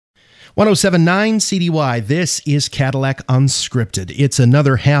1079 CDY, this is Cadillac Unscripted. It's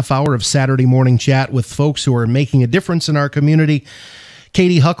another half hour of Saturday morning chat with folks who are making a difference in our community.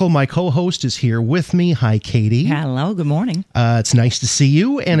 Katy Huckle, my co-host, is here with me. Hi, Katy. Hello, good morning. It's nice to see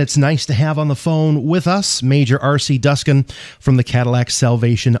you, and it's nice to have on the phone with us Major RC Duskin from the Cadillac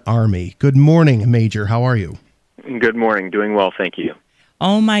Salvation Army. Good morning, Major. How are you? Good morning. Doing well, thank you.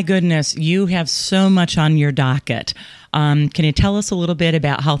 Oh, my goodness. You have so much on your docket. Can you tell us a little bit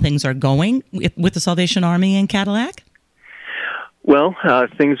about how things are going with the Salvation Army in Cadillac? Well,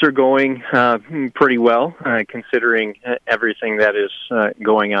 things are going pretty well, considering everything that is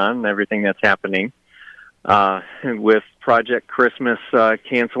going on, everything that's happening. With Project Christmas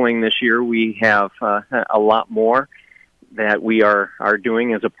canceling this year, we have a lot more that we are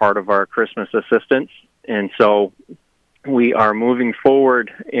doing as a part of our Christmas assistance. And so we are moving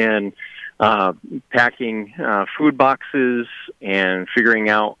forward in packing food boxes and figuring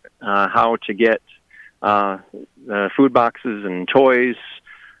out how to get food boxes and toys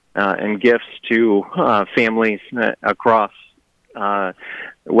and gifts to families across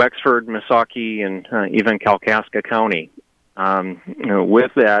Wexford, Missaukee, and even Kalkaska County.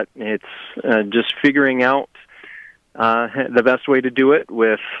 With that, it's just figuring out the best way to do it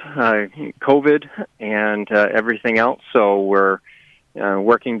with COVID and everything else. So we're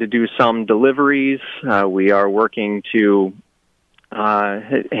working to do some deliveries. We are working to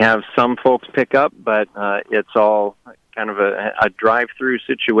have some folks pick up, but it's all kind of a drive-through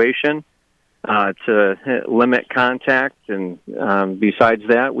situation to limit contact. And besides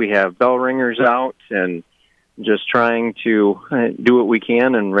that, we have bell ringers out and just trying to do what we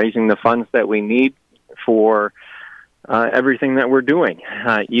can and raising the funds that we need for everything that we're doing,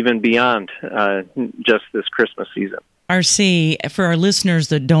 even beyond just this Christmas season. RC, for our listeners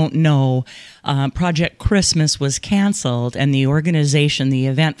that don't know, Project Christmas was canceled, and the organization, the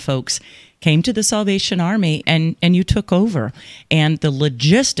event folks, came to the Salvation Army, and you took over. And the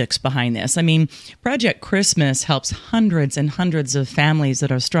logistics behind this, I mean, Project Christmas helps hundreds and hundreds of families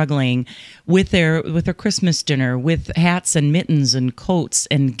that are struggling with their Christmas dinner, with hats and mittens and coats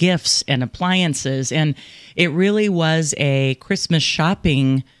and gifts and appliances. And it really was a Christmas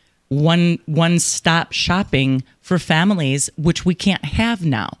shopping, one-stop shopping for families, which we can't have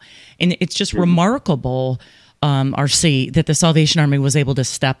now. And it's just remarkable, RC, that the Salvation Army was able to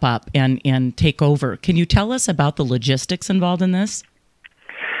step up and take over. Can you tell us about the logistics involved in this?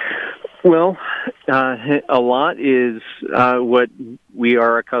 Well, a lot is what we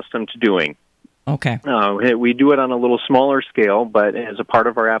are accustomed to doing. Okay. We do it on a little smaller scale, but as a part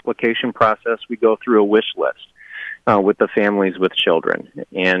of our application process, we go through a wish list with the families with children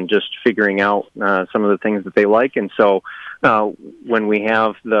and just figuring out some of the things that they like. And so when we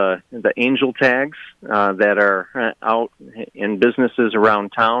have the angel tags that are out in businesses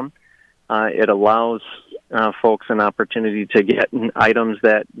around town, it allows folks an opportunity to get items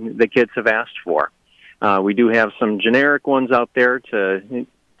that the kids have asked for. We do have some generic ones out there to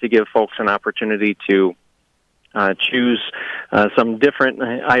give folks an opportunity to choose some different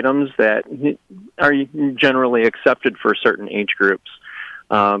items that are generally accepted for certain age groups.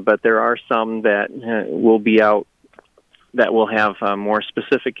 But there are some that will be out that will have more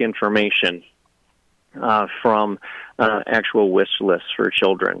specific information from actual wish lists for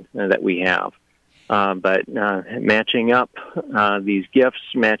children that we have. But matching up these gifts,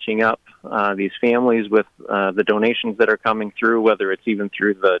 matching up these families with the donations that are coming through, whether it's even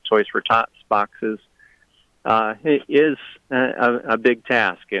through the Toys for Tots boxes, it is a big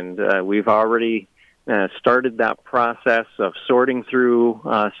task, and we've already started that process of sorting through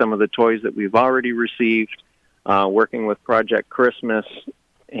some of the toys that we've already received, working with Project Christmas,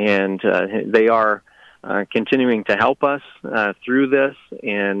 and they are continuing to help us through this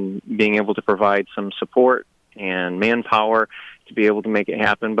and being able to provide some support and manpower to be able to make it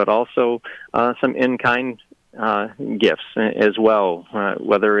happen, but also some in-kind gifts as well,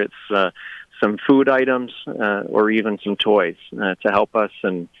 whether it's some food items or even some toys to help us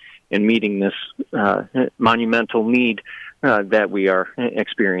in meeting this monumental need that we are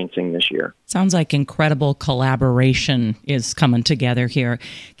experiencing this year. Sounds like incredible collaboration is coming together here.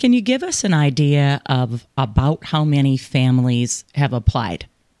 Can you give us an idea of about how many families have applied?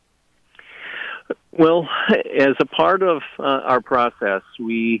 Well, as a part of our process,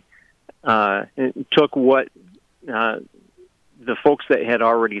 we took what the folks that had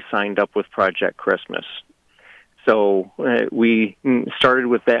already signed up with Project Christmas. So we started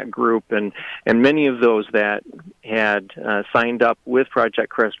with that group, and many of those that had signed up with Project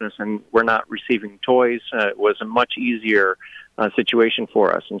Christmas and were not receiving toys was a much easier situation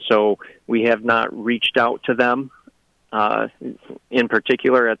for us. And so we have not reached out to them in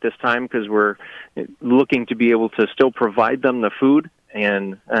particular at this time, because we're looking to be able to still provide them the food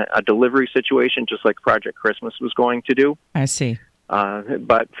and a delivery situation, just like Project Christmas was going to do. I see.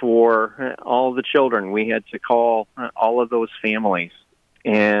 But for all the children, we had to call all of those families.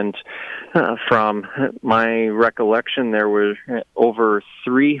 And from my recollection, there were over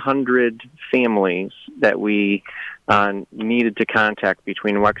 300 families that we needed to contact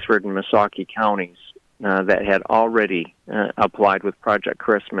between Wexford and Missaukee counties that had already applied with Project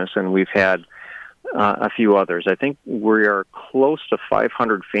Christmas, and we've had a few others. I think we are close to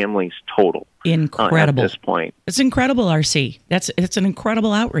 500 families total. Incredible. At this point. It's incredible, RC. It's an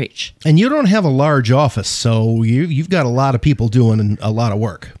incredible outreach. And you don't have a large office, so you've got a lot of people doing a lot of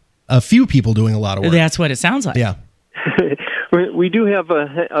work. A few people doing a lot of work. That's what it sounds like. Yeah. We do have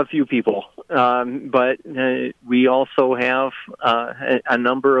a few people, but we also have a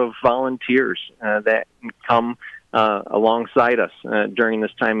number of volunteers that come alongside us during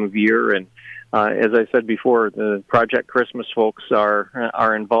this time of year. And as I said before, the Project Christmas folks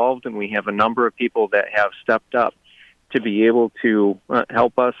are involved, and we have a number of people that have stepped up to be able to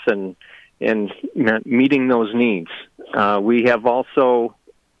help us in meeting those needs. We have also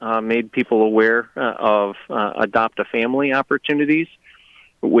made people aware of adopt-a-family opportunities,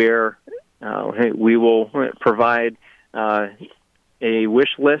 where we will provide a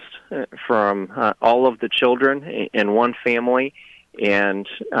wish list from all of the children in one family, and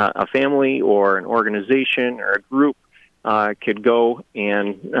a family or an organization or a group could go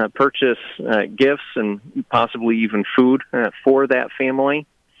and purchase gifts and possibly even food for that family,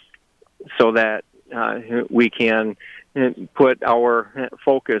 so that we can put our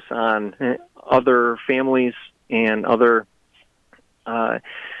focus on other families and other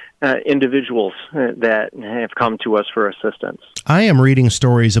individuals that have come to us for assistance. I am reading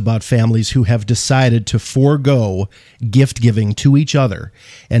stories about families who have decided to forego gift giving to each other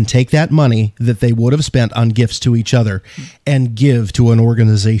and take that money that they would have spent on gifts to each other and give to an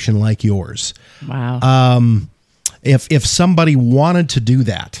organization like yours. Wow. If somebody wanted to do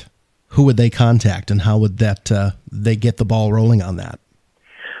that, who would they contact, and how would that they get the ball rolling on that?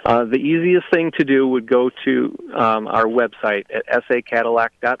 The easiest thing to do would go to our website at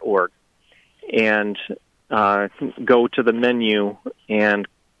sacadillac.org and go to the menu, and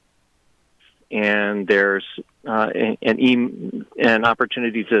there's an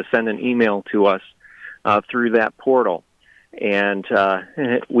opportunity to send an email to us through that portal. And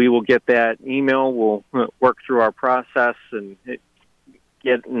we will get that email. We'll work through our process and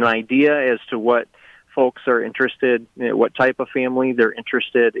get an idea as to what folks are interested, what type of family they're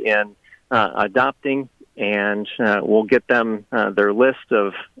interested in adopting, and we'll get them their list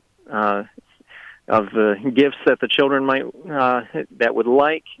of the gifts that the children might that would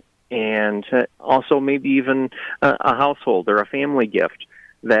like, and also maybe even a household or a family gift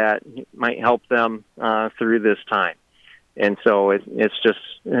that might help them through this time. And so it's just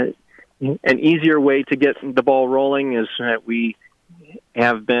an easier way to get the ball rolling. Is that we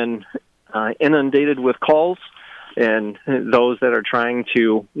have been inundated with calls and those that are trying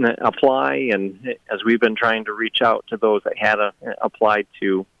to apply, and as we've been trying to reach out to those that had applied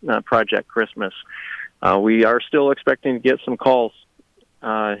to Project Christmas, we are still expecting to get some calls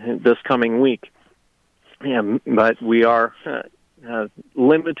this coming week. Yeah, but we are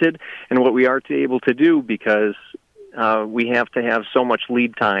limited in what we are able to do, because we have to have so much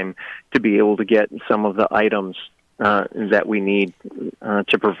lead time to be able to get some of the items that we need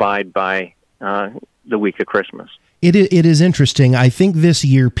to provide by the week of Christmas. It is interesting. I think this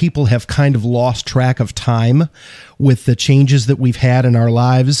year people have kind of lost track of time with the changes that we've had in our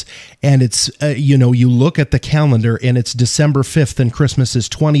lives. And it's, you look at the calendar and it's December 5th and Christmas is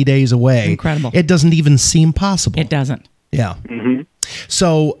 20 days away. Incredible. It doesn't even seem possible. It doesn't. Yeah. Mm-hmm.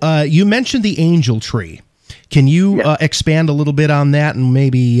 So you mentioned the angel tree. Can you expand a little bit on that, and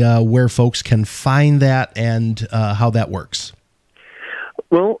maybe where folks can find that and how that works?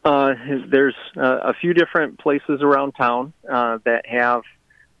 Well, there's a few different places around town that have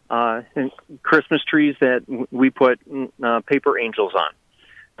Christmas trees that we put paper angels on.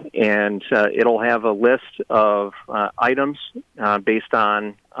 And it'll have a list of items based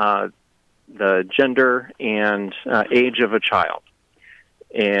on the gender and age of a child.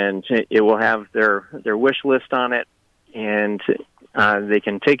 And it will have their wish list on it, and they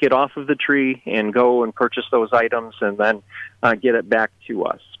can take it off of the tree and go and purchase those items and then get it back to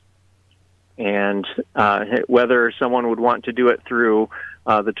us. And whether someone would want to do it through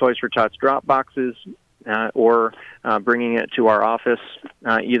the Toys for Tots drop boxes or bringing it to our office,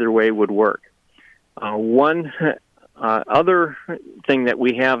 either way would work. One other thing that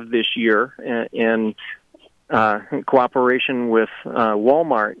we have this year, and cooperation with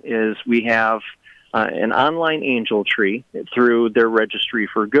Walmart is we have an online angel tree through their registry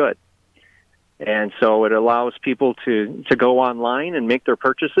for good. And so it allows people to go online and make their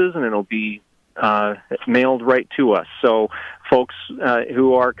purchases, and it'll be mailed right to us. So folks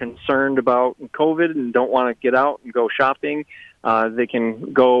who are concerned about COVID and don't want to get out and go shopping, they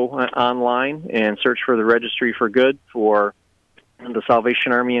can go online and search for the Registry for Good for the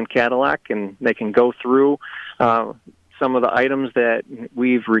Salvation Army in Cadillac, and they can go through some of the items that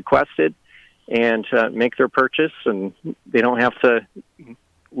we've requested and make their purchase, and they don't have to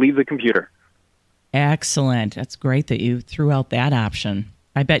leave the computer. Excellent. That's great that you threw out that option.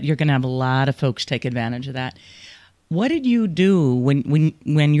 I bet you're going to have a lot of folks take advantage of that. What did you do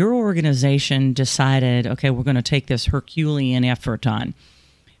when your organization decided, okay, we're going to take this Herculean effort on?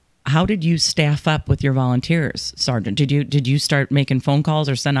 How did you staff up with your volunteers, Sergeant? Did you start making phone calls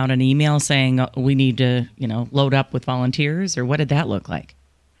or send out an email saying we need to, load up with volunteers, or what did that look like?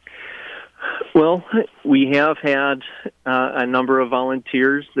 Well, we have had a number of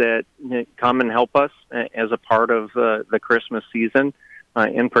volunteers that come and help us as a part of the Christmas season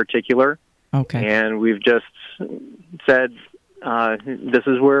in particular. Okay. And we've just said, this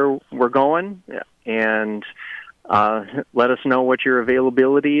is where we're going, and let us know what your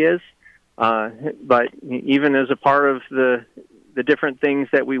availability is. But even as a part of the different things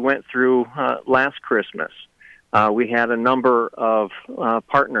that we went through last Christmas, we had a number of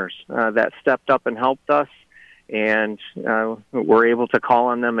partners that stepped up and helped us, and we're able to call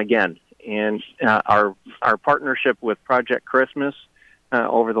on them again. And our partnership with Project Christmas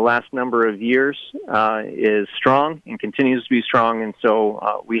over the last number of years is strong and continues to be strong, and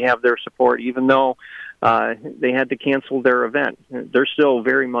so we have their support. Even though they had to cancel their event, they're still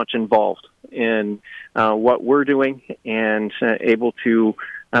very much involved in what we're doing and able to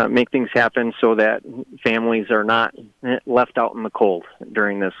make things happen so that families are not left out in the cold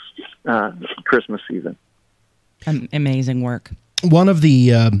during this Christmas season. Amazing work. One of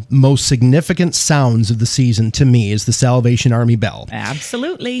the most significant sounds of the season to me is the Salvation Army bell.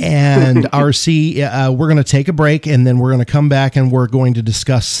 Absolutely. And RC, we're going to take a break, and then we're going to come back and we're going to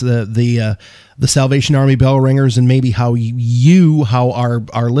discuss the Salvation Army bell ringers and maybe how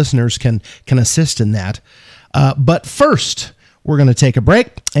our listeners can assist in that. But first, we're going to take a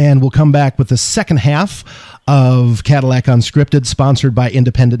break, and we'll come back with the second half of Cadillac Unscripted, sponsored by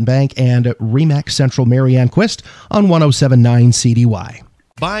Independent Bank and RE/MAX Central Marianne Quist on 107.9 CDY.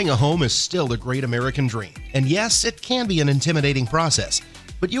 Buying a home is still the great American dream. And yes, it can be an intimidating process,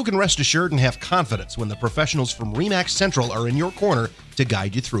 but you can rest assured and have confidence when the professionals from RE/MAX Central are in your corner to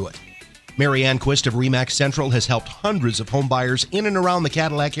guide you through it. Marianne Quist of RE/MAX Central has helped hundreds of home buyers in and around the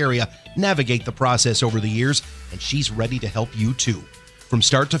Cadillac area navigate the process over the years, and she's ready to help you too. From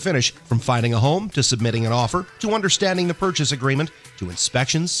start to finish, from finding a home to submitting an offer, to understanding the purchase agreement, to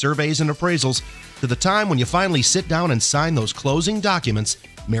inspections, surveys, and appraisals, to the time when you finally sit down and sign those closing documents,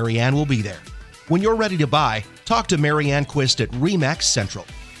 Marianne will be there. When you're ready to buy, talk to Marianne Quist at RE/MAX Central.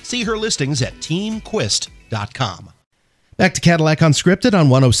 See her listings at teamquist.com. Back to Cadillac Unscripted on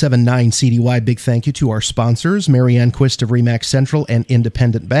 107.9 CDY. Big thank you to our sponsors, Marianne Quist of RE/MAX Central and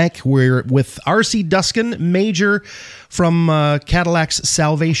Independent Bank. We're with RC Duskin, Major from Cadillac's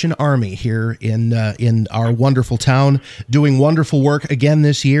Salvation Army here in our wonderful town, doing wonderful work again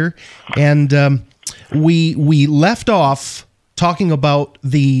this year. And we left off talking about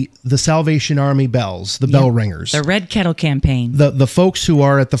the Salvation Army bells, the bell ringers. The Red Kettle campaign. The folks who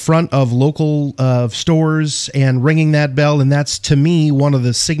are at the front of local stores and ringing that bell, and that's, to me, one of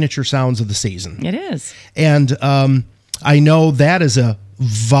the signature sounds of the season. It is. And I know that is a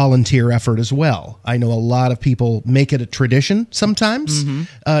volunteer effort as well. I know a lot of people make it a tradition sometimes,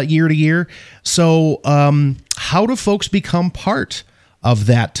 year to year. So how do folks become part of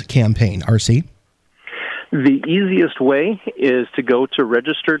that campaign, RC? The easiest way is to go to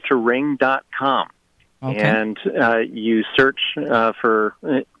registertoring.com. Okay. And you search for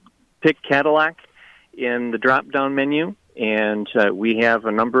pick Cadillac in the drop-down menu, and we have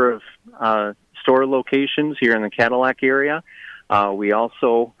a number of store locations here in the Cadillac area. We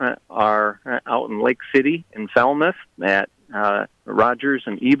also are out in Lake City in Falmouth at Rogers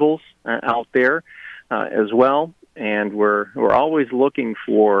and Ebels out there as well. And we're always looking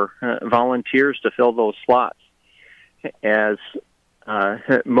for volunteers to fill those slots, as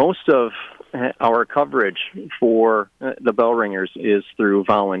most of our coverage for the bell ringers is through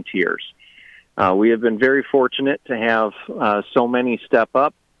volunteers. We have been very fortunate to have so many step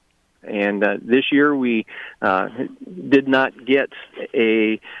up, and this year we did not get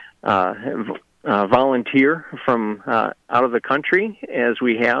a volunteer from out of the country, as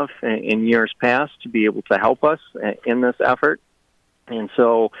we have in years past, to be able to help us in this effort. And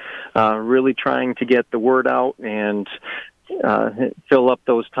so really trying to get the word out and fill up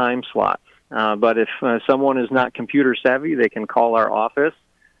those time slots. But if someone is not computer savvy, they can call our office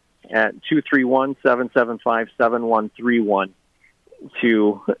at 231-775-7131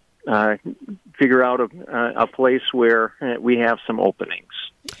 to figure out a place where we have some openings.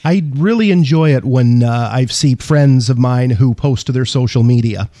 I really enjoy it when I see friends of mine who post to their social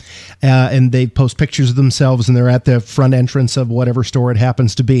media, and they post pictures of themselves, and they're at the front entrance of whatever store it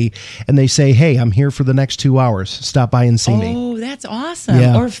happens to be, and they say, "Hey, I'm here for the next 2 hours. Stop by and see me." Oh, that's awesome.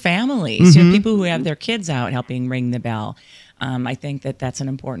 Yeah. Or families, you know, people who have their kids out helping ring the bell. I think that's an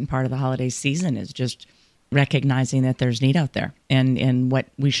important part of the holiday season, is just recognizing that there's need out there and what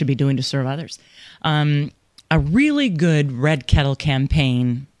we should be doing to serve others. A really good Red Kettle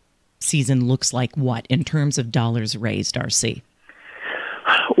campaign season looks like what in terms of dollars raised, RC?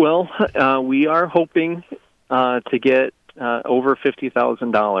 Well, we are hoping to get over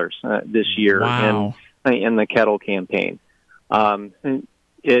 $50,000 this year. Wow. in the Kettle campaign.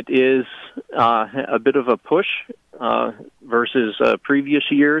 It is a bit of a push versus previous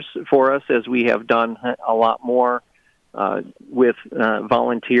years for us, as we have done a lot more with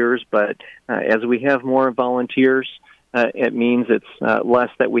volunteers. But as we have more volunteers, it means it's less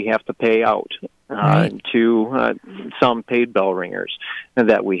that we have to pay out to some paid bell ringers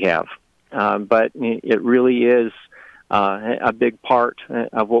that we have. But it really is a big part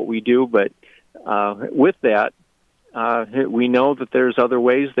of what we do. But with that, we know that there's other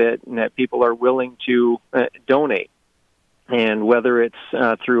ways that people are willing to donate. And whether it's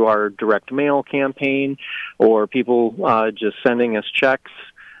through our direct mail campaign or people just sending us checks,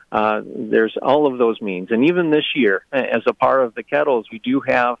 there's all of those means. And even this year, as a part of the Kettles, we do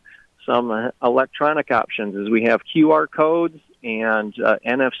have some electronic options, as we have QR codes and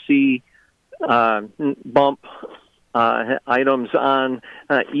NFC bump items on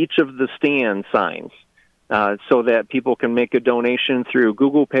each of the stand signs. So that people can make a donation through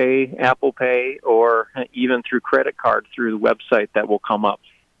Google Pay, Apple Pay, or even through credit card through the website that will come up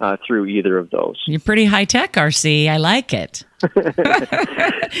through either of those. You're pretty high-tech, RC. I like it.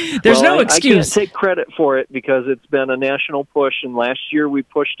 There's no excuse. I can't take credit for it because it's been a national push, and last year we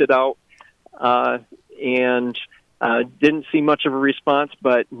pushed it out and didn't see much of a response.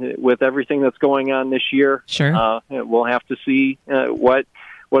 But with everything that's going on this year, sure. We'll have to see what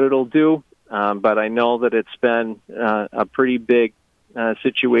it'll do. But I know that it's been a pretty big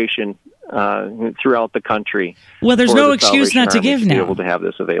situation throughout the country. Well, there's no excuse not to give now. To be able to have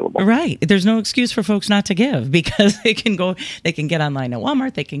this available, right? There's no excuse for folks not to give, because they can get online at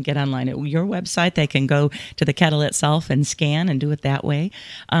Walmart, they can get online at your website, they can go to the Kettle itself and scan and do it that way.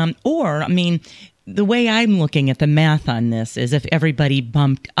 Or, I mean, the way I'm looking at the math on this is if everybody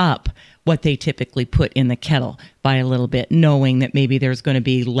bumped up what they typically put in the Kettle by a little bit, knowing that maybe there's going to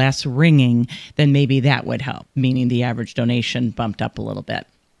be less ringing, then maybe that would help, meaning the average donation bumped up a little bit.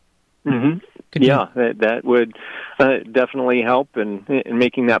 Mm-hmm. That would definitely help in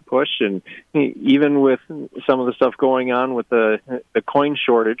making that push. And even with some of the stuff going on with the coin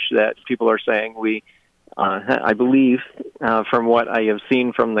shortage that people are saying, I believe, from what I have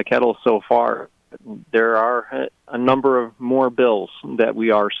seen from the Kettle so far, there are a number of more bills that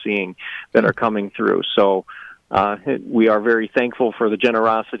we are seeing that are coming through. So we are very thankful for the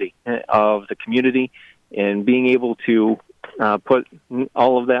generosity of the community and being able to put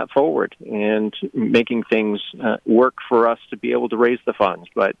all of that forward and making things work for us to be able to raise the funds.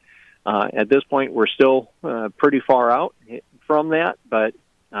 But at this point, we're still pretty far out from that, but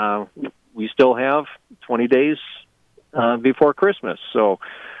we still have 20 days before Christmas. So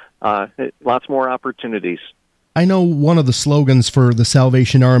lots more opportunities. I know one of the slogans for the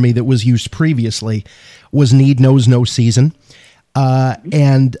Salvation Army that was used previously was "Need knows no season."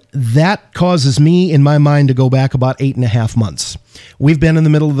 And that causes me, in my mind, to go back about 8.5 months. We've been in the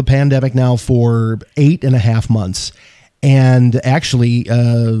middle of the pandemic now for 8.5 months. And actually,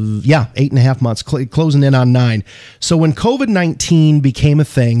 8.5 months, closing in on 9. So when COVID-19 became a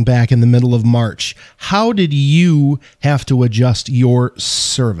thing back in the middle of March, how did you have to adjust your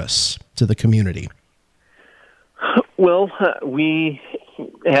service to the community? Well, we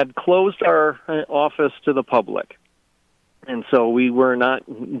had closed our office to the public, and so we were not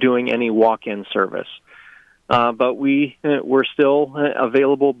doing any walk-in service. But we were still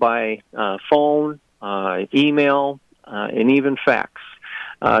available by phone, email, and even fax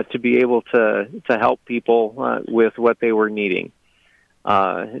to be able to help people with what they were needing.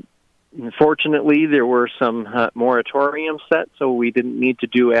 Fortunately, there were some moratoriums set, so we didn't need to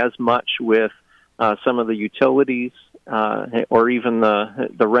do as much with some of the utilities or even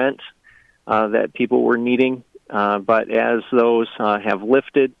the rent that people were needing. But as those have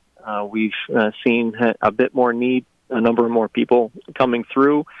lifted, we've seen a bit more need, a number of more people coming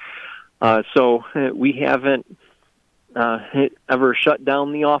through. So we haven't ever shut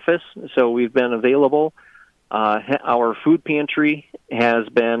down the office, so we've been available. Our food pantry has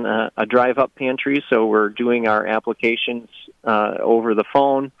been a drive-up pantry, so we're doing our applications over the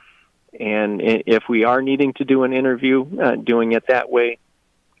phone. And if we are needing to do an interview, doing it that way,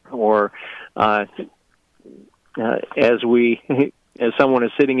 or as someone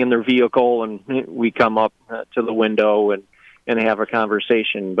is sitting in their vehicle and we come up to the window and have a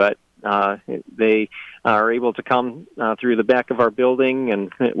conversation. But they are able to come through the back of our building,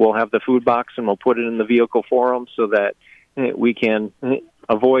 and we'll have the food box and we'll put it in the vehicle for them so that we can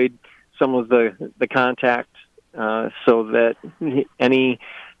avoid some of the contact so that any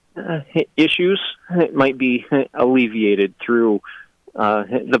issues might be alleviated through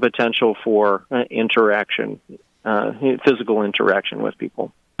the potential for interaction, physical interaction with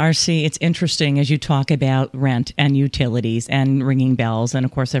people. RC, it's interesting as you talk about rent and utilities and ringing bells, and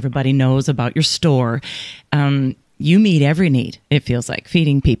of course everybody knows about your store. You meet every need, it feels like,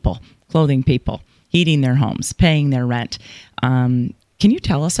 feeding people, clothing people, heating their homes, paying their rent. Can you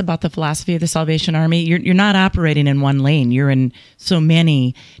tell us about the philosophy of the Salvation Army? You're not operating in one lane. You're in so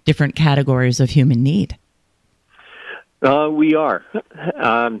many different categories of human need. We are.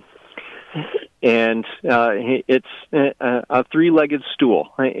 And it's a three-legged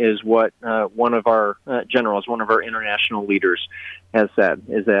stool is what one of our generals, one of our international leaders has said,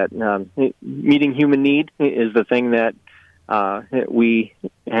 is that meeting human need is the thing that we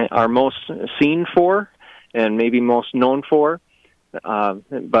are most seen for and maybe most known for.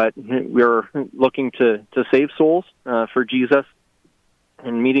 But we're looking to save souls for Jesus,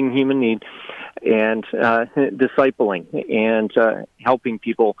 and meeting human need, and discipling, and helping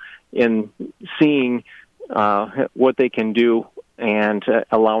people in seeing what they can do, and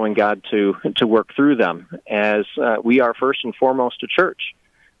allowing God to work through them, as we are first and foremost a church.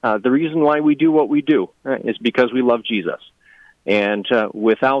 The reason why we do what we do is because we love Jesus. And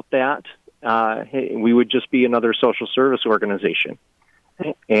without that, we would just be another social service organization.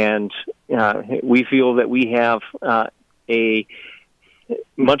 And we feel that we have a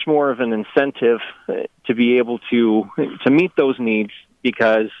much more of an incentive to be able to meet those needs,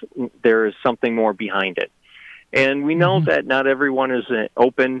 because there is something more behind it. And we know that not everyone is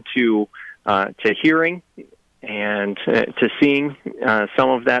open to hearing and to seeing some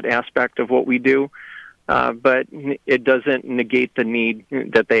of that aspect of what we do, but it doesn't negate the need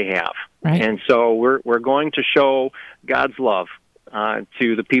that they have. Right. And so we're going to show God's love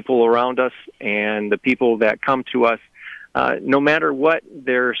to the people around us and the people that come to us, no matter what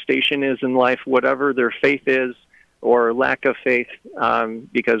their station is in life, whatever their faith is or lack of faith,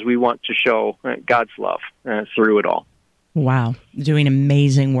 because we want to show God's love through it all. Wow. Doing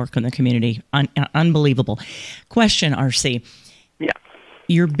amazing work in the community. Unbelievable. Question, RC. Yeah.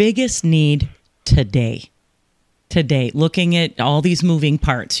 Your biggest need today, looking at all these moving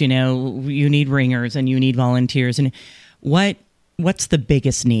parts, you need ringers and you need volunteers. And what's the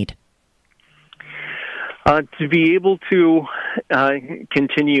biggest need? To be able to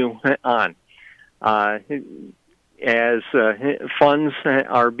continue on. As funds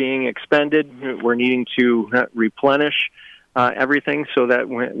are being expended, we're needing to replenish everything so that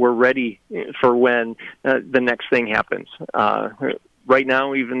we're ready for when the next thing happens. Right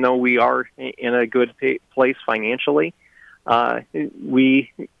now, even though we are in a good place financially,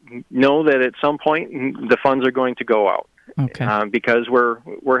 we know that at some point the funds are going to go out. Okay. Because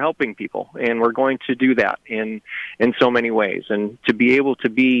we're helping people, and we're going to do that in so many ways. And to be able to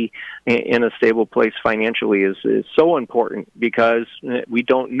be in a stable place financially is so important, because we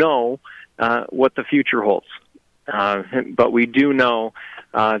don't know what the future holds. But we do know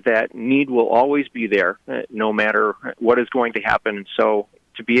that need will always be there, no matter what is going to happen. So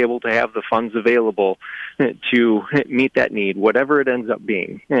to be able to have the funds available to meet that need, whatever it ends up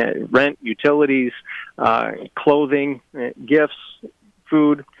being, rent, utilities, clothing, gifts,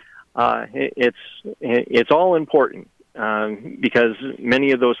 food, it's all important, because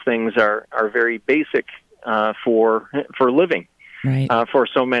many of those things are very basic for living. Right. For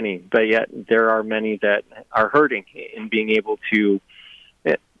so many, but yet there are many that are hurting in being able to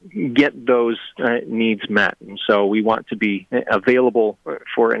get those needs met. And so we want to be available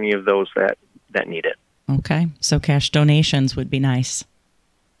for any of those that need it. Okay. So cash donations would be nice.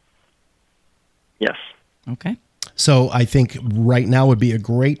 Yes. Okay. So I think right now would be a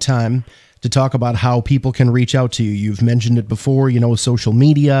great time to talk about how people can reach out to you. You've mentioned it before, social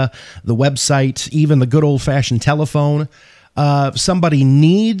media, the website, even the good old-fashioned telephone. Somebody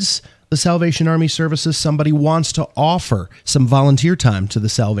needs the Salvation Army services. Somebody wants to offer some volunteer time to the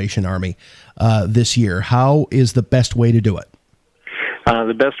Salvation Army this year. How is the best way to do it?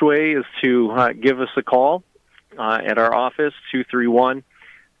 The best way is to give us a call at our office,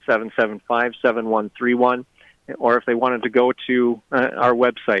 231-775-7131. Or if they wanted to go to our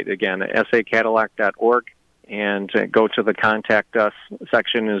website, again, sacadillac.org, and go to the Contact Us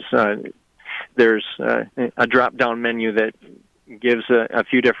section, there's a drop-down menu that gives a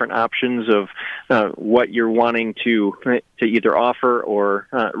few different options of what you're wanting to either offer or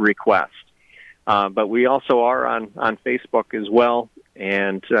request. But we also are on Facebook as well,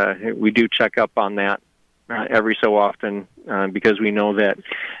 and we do check up on that every so often because we know that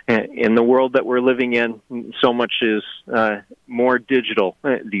in the world that we're living in, so much is more digital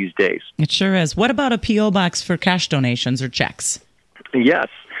these days. It sure is. What about a P.O. box for cash donations or checks? Yes.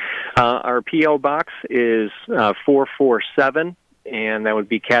 Our P.O. box is 447, and that would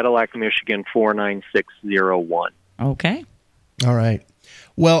be Cadillac, Michigan, 49601. Okay. All right.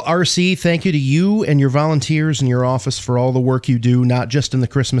 Well, RC, thank you to you and your volunteers in your office for all the work you do, not just in the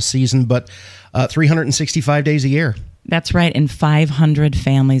Christmas season, but 365 days a year. That's right, and 500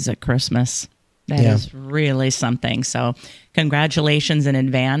 families at Christmas. That is really something. So congratulations in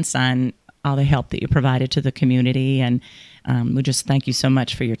advance on all the help that you provided to the community, and we just thank you so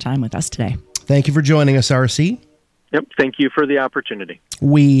much for your time with us today. Thank you for joining us, RC. Yep, thank you for the opportunity.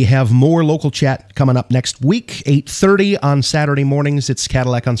 We have more local chat coming up next week, 8:30 on Saturday mornings. It's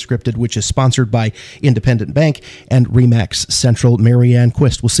Cadillac Unscripted, which is sponsored by Independent Bank and RE/MAX Central. Marianne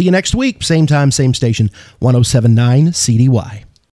Quist. We'll see you next week, same time, same station, 107.9 CDY.